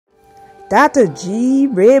Dr. G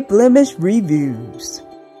Red Blemish Reviews.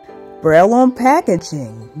 Braille on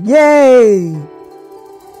packaging. Yay!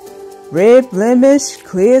 Red Blemish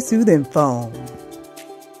Clear Soothing Foam.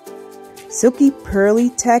 Silky pearly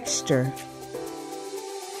texture.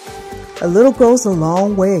 A little goes a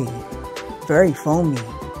long way. Very foamy.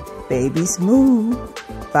 Baby smooth.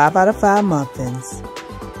 5 out of 5 muffins.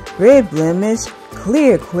 Red Blemish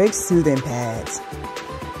Clear Quick Soothing Pads.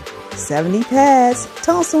 70 pads,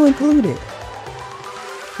 tonsil included.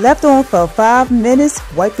 Left on for 5 minutes,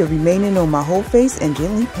 wipe the remaining on my whole face and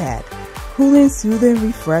gently pat. Cooling, soothing,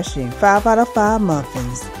 refreshing. 5 out of 5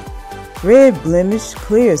 muffins. Red Blemish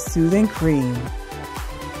Clear Soothing Cream.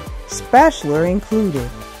 Spatula included.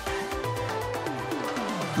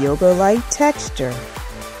 Yoga-like texture.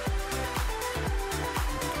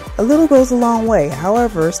 A little goes a long way,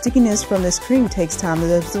 however, stickiness from this cream takes time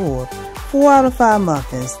to absorb. 4 out of 5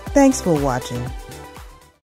 muffins. Thanks for watching.